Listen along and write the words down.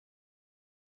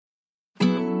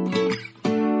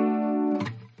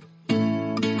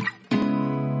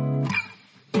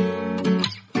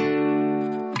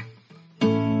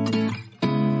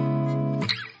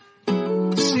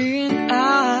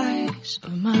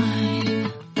mine.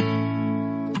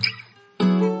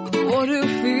 What do you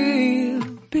feel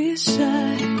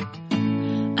beside?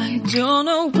 I don't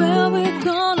know where we're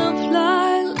gonna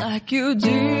fly like you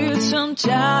did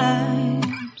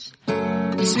sometimes.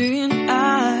 Seeing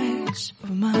eyes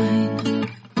of mine.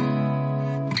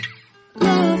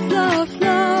 Love, love,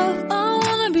 love, I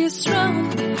wanna be strong,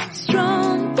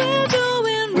 strong. We're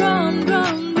doing wrong,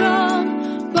 wrong, wrong,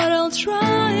 but I'll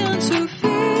try to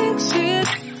fix it.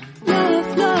 Love,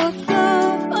 love,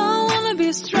 love, I wanna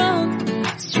be strong,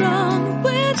 strong.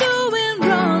 We're doing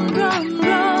wrong, wrong,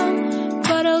 wrong,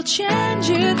 but I'll change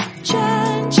it,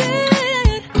 change it.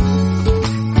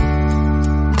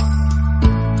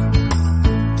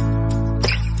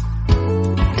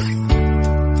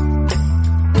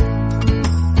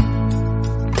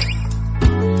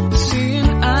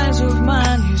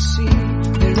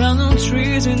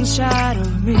 Trees inside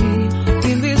of me.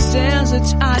 In this desert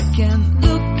I can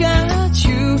look at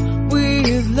you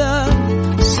with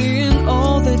love. Seeing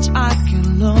all that I can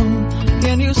learn.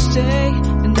 Can you stay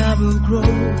and I will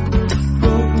grow?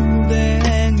 Grow the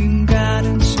hanging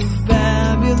gardens of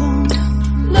Babylon.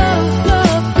 Love,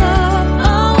 love, love,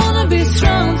 I wanna be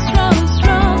strong, strong,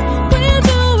 strong. We're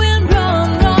doing wrong,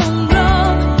 wrong,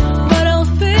 wrong, but I'll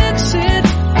fix it,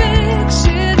 fix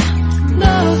it.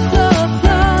 Love, love,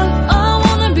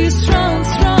 strong,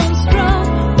 strong, strong.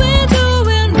 We're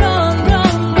doing wrong,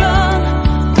 wrong, wrong,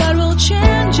 but we'll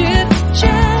change it,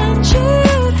 change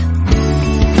it.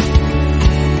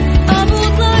 I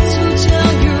would like to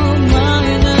tell you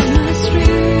mine and my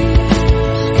streets.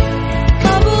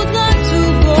 I would like to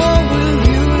go with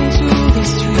you to the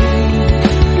street.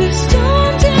 Please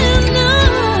don't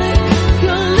deny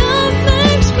your love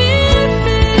makes me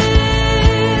feel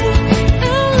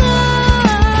alive.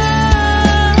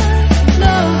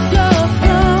 Love, love,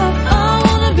 love, I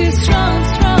wanna be strong,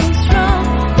 strong, strong.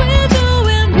 We're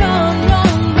doing wrong,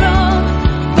 wrong, wrong,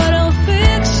 but I'll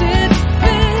fix it,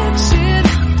 fix it.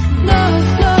 Love,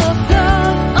 love,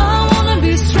 love, I wanna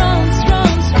be strong,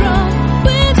 strong, strong.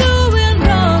 We're doing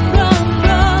wrong, wrong,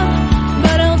 wrong,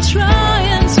 but I'll try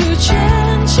to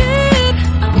change it.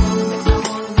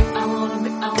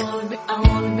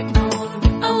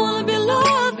 I wanna be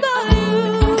loved by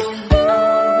you.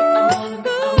 Loved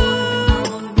by you.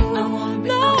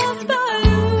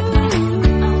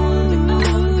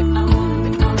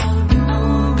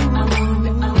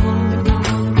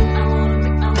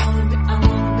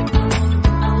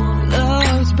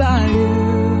 Loved by you.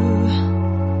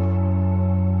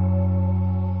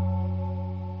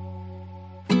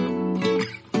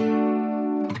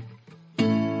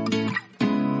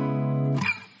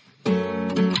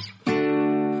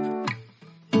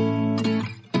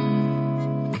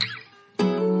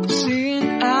 Seeing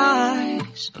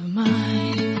eyes of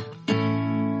mine.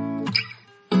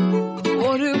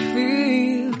 What do you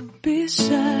feel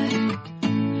beside?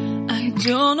 I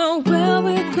don't know where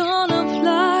we're gonna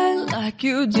fly like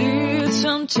you did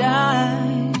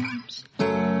sometimes.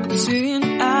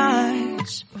 Seeing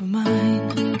eyes of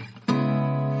mine.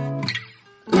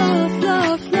 Love,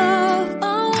 love, love,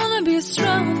 I wanna be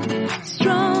strong,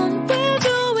 strong. We're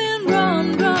doing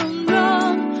wrong, wrong,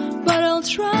 wrong, but I'll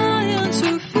try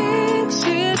to fix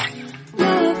it.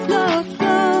 Love, love,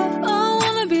 love, I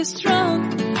wanna be strong,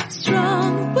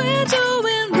 strong. We're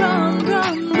doing wrong,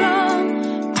 wrong,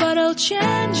 wrong, but I'll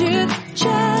change it,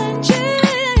 change it.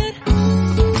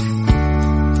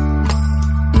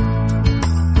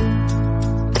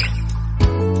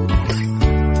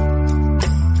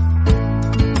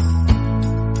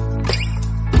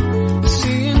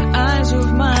 Seeing eyes of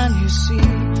mine, you see,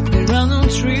 there are no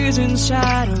trees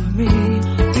inside of me.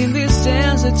 In this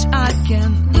desert I can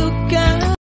look at